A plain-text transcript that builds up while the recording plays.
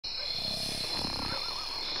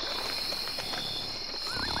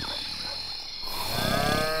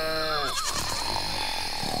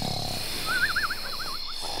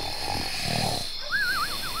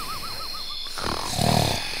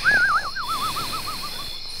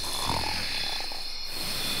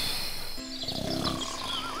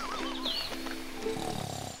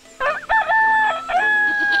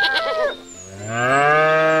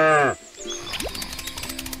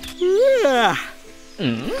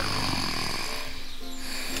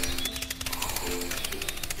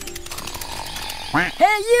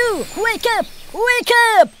Hey you! Wake up! Wake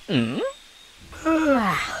up!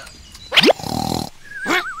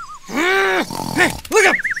 Look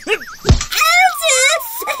up!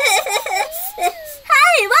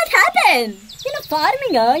 Hey, what happened?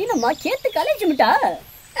 Farming, my kid college muta.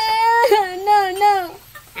 No.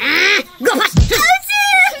 Go fast!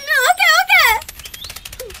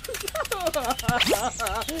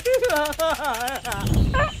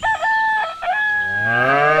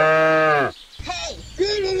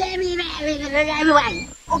 Hey, everyone.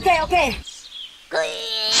 Okay.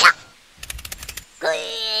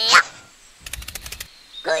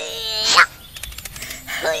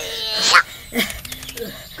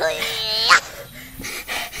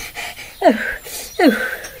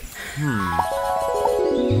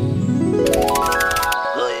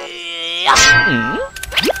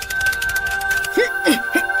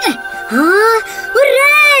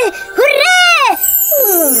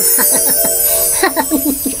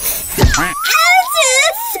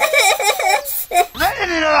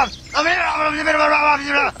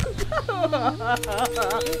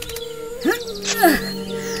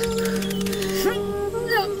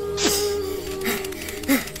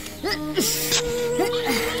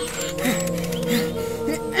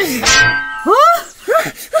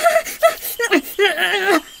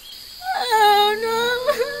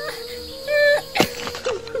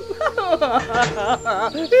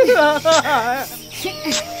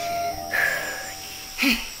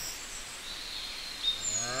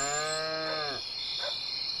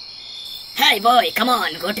 Hey boy, come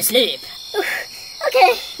on, go to sleep.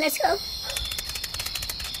 Okay, let's go.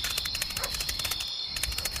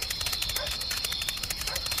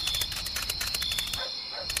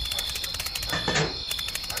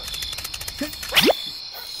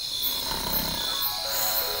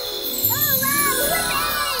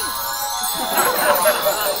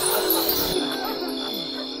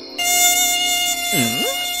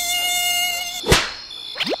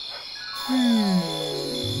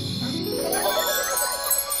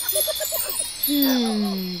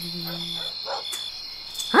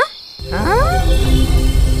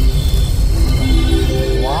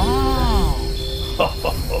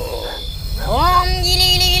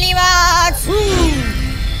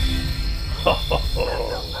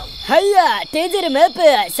 Hiya, Taser map,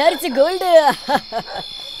 search gold. Wow,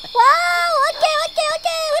 okay,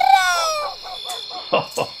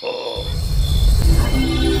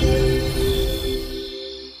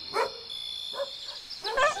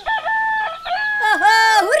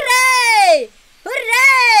 hooray! Hooray!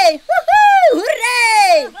 Hooray! Woohoo!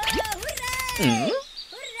 Hooray!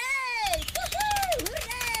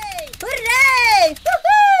 Hooray!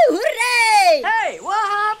 Hooray! Hey, what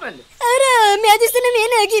happened?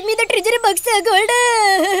 Give me the treasure box, gold.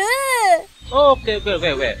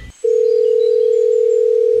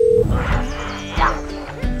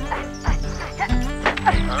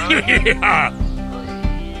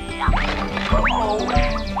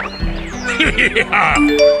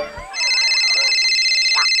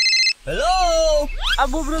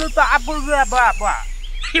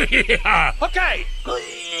 Okay.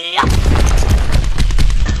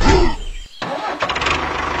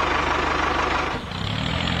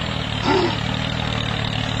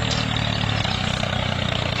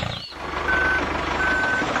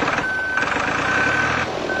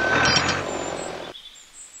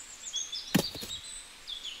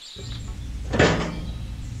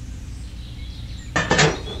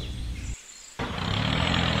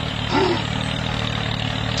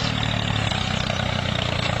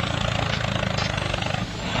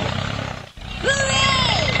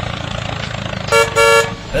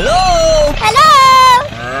 Hello? Okay. Hello?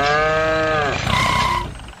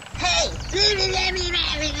 Hey,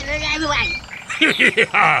 everyone.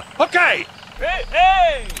 Okay.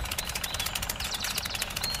 Hey!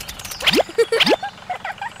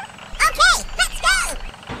 Okay, let's go.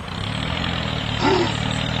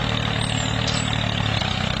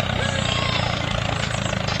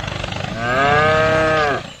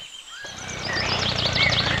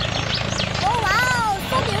 Oh wow,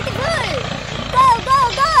 so beautiful. Go,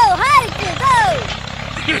 Hulk, go.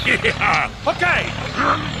 Okay.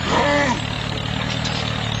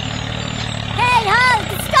 Hey, Hulk,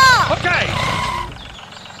 stop. Okay.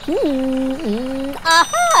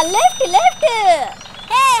 Aha, left.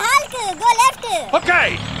 Hey, Hulk, go left. Okay.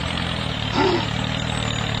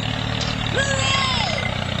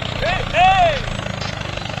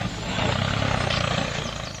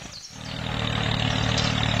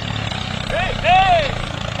 Hey!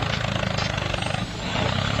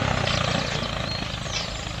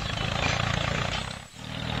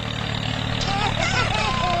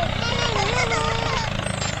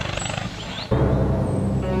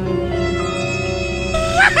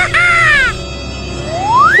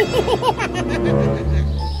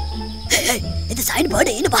 ಇದು sign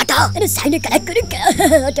board ಏನು ಬಾಟ ಇದು sign collect ಕರು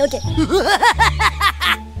okay okay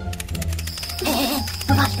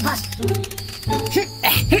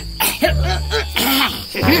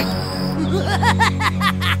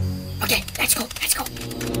Okay, let's go.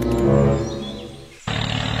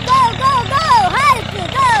 Go, go, go! Hulk,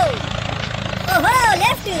 go! Oh,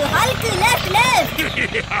 left, Hulk, left.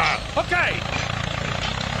 Okay.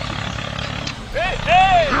 Hey,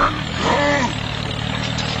 hey!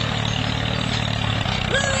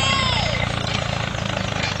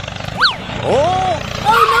 Oh!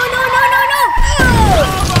 Oh, no!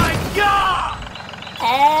 Oh my God!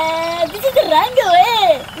 This is the wrong way.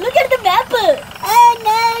 Look at the map. Oh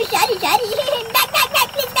no, sorry. Back,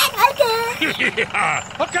 please back, Hulk.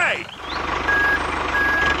 Okay.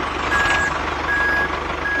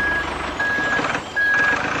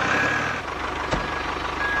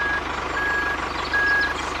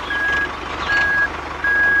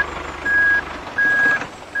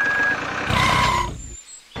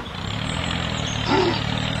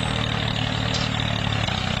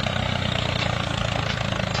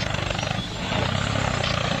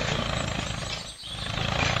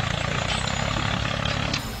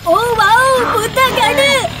 Oh wow, Buddha God.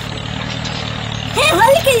 Hey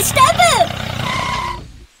Hulk, stop.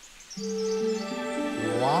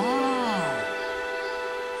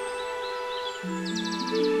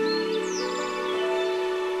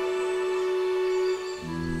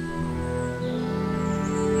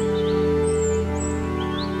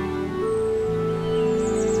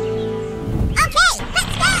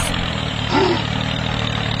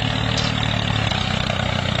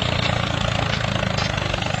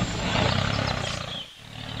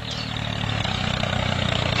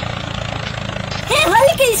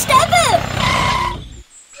 Stop!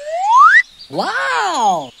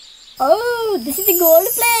 Wow! Oh, this is a gold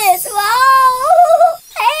place. Wow!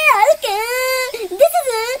 Hey, Hulk! This is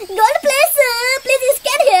a gold place. Please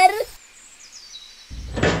get here.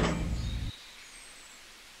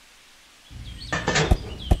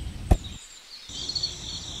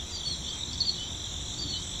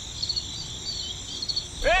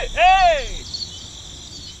 Hey, hey!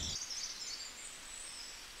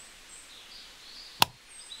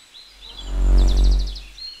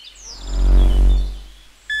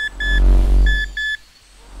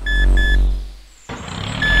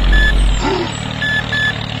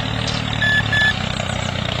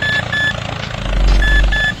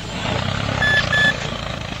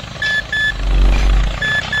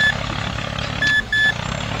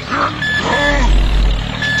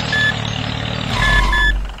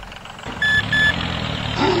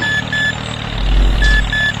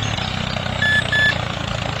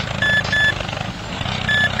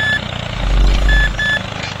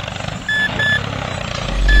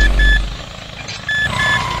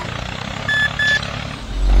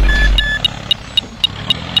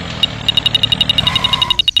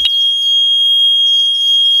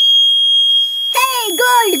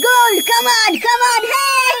 Gold! Come on!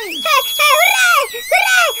 Hey!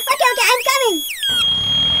 Hooray! Okay, I'm coming.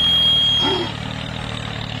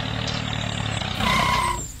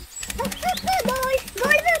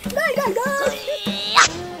 Gold!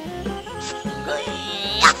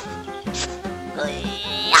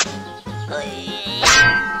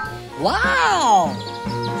 Wow!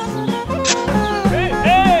 Hey,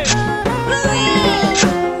 hey!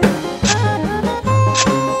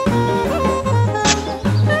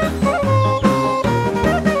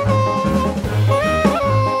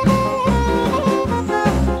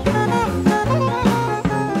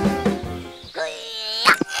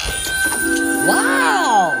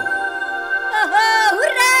 Wow!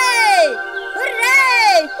 Hooray!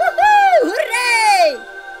 Hooray!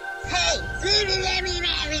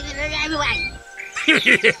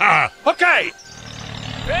 Okay.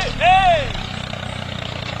 Hey, hey!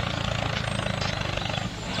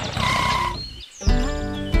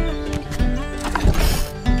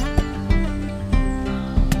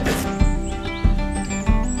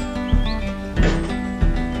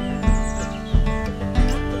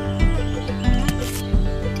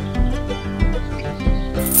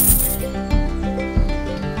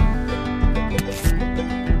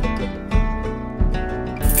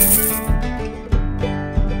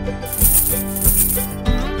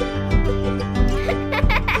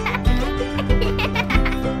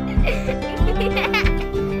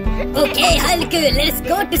 Okay, Hulk, let's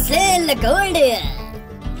go to sell the gold.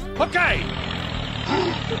 Okay.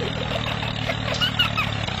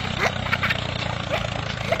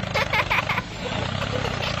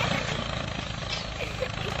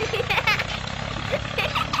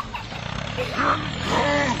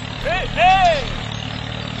 Hey, hey!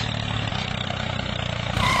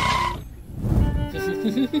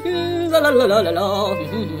 La la la la la.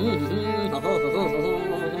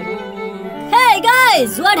 Hey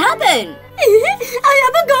guys, what happened? I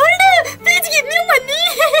have a gold. Please give me money.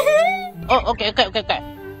 Oh, okay.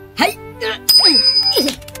 Hey.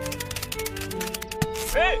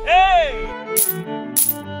 Hey, hey!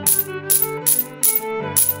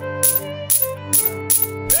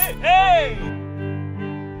 Hey, hey!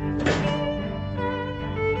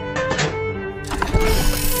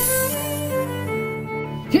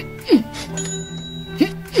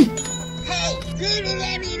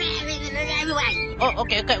 Oh,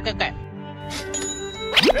 okay. Hey,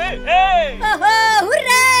 hey! Oh,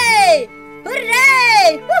 hooray!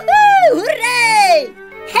 Hooray! Woohoo! Hooray!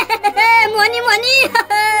 Money!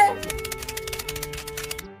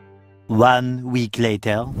 1 week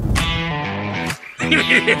later.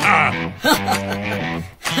 Yeah.